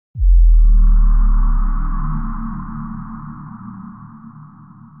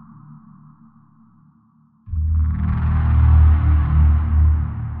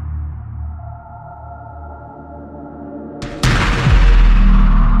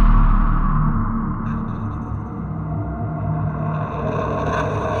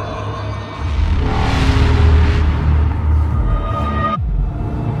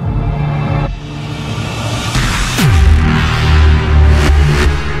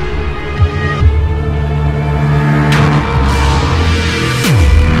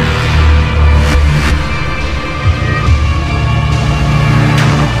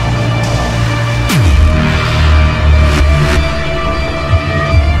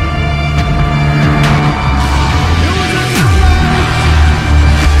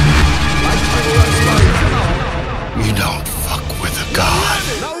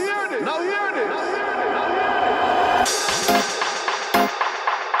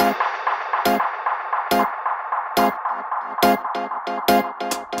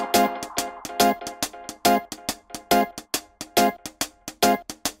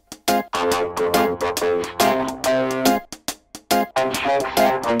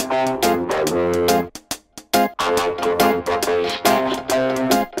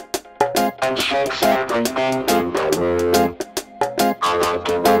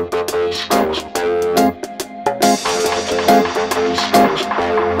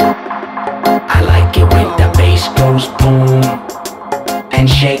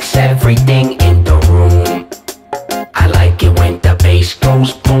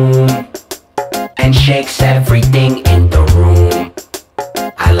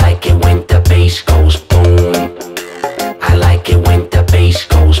bass goes boom. I like it when the bass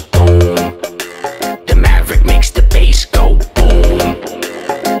goes boom. The Mavrik makes the bass go boom.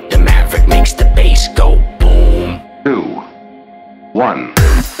 The Mavrik makes the bass go boom. 2, 1.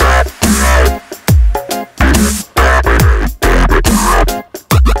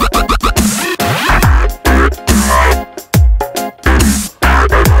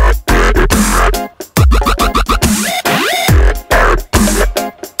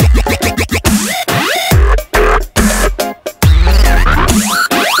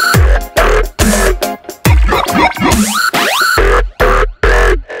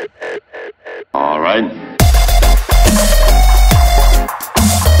 All right.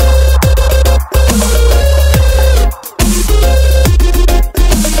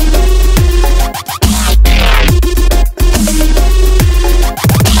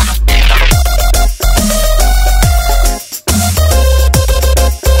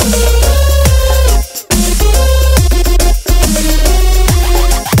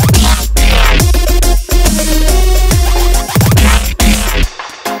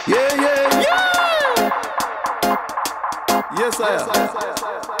 Yes, I am.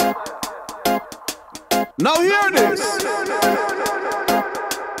 Now hear this.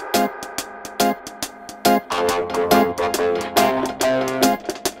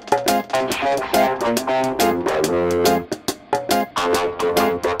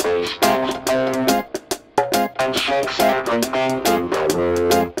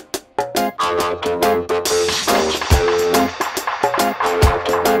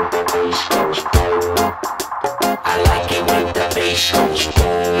 I like it when the bass goes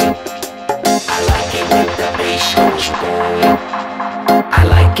boom. I like it when the bass goes boom. I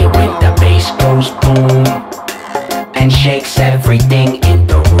like it when the bass goes boom and shakes everything in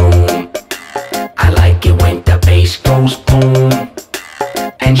the room. I like it when the bass goes boom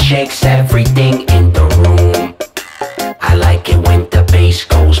and shakes everything in the room. I like it when the bass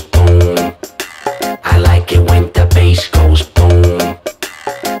goes boom. I like it when the bass goes boom.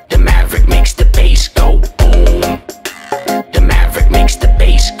 The Mavrik makes the bass go boom. The Mavrik makes the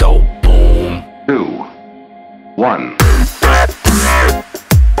bass go boom. 2, 1.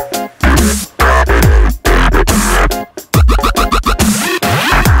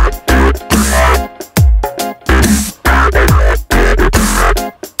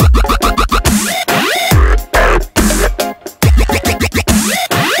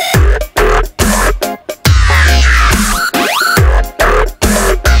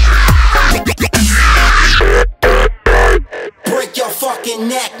 Break your fucking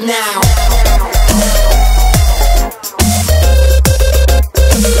neck now.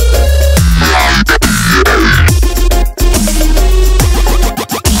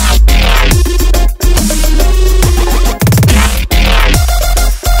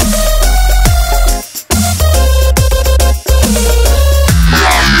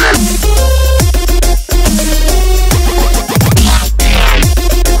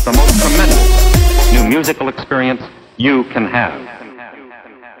 It's the most tremendous new musical experience you can have.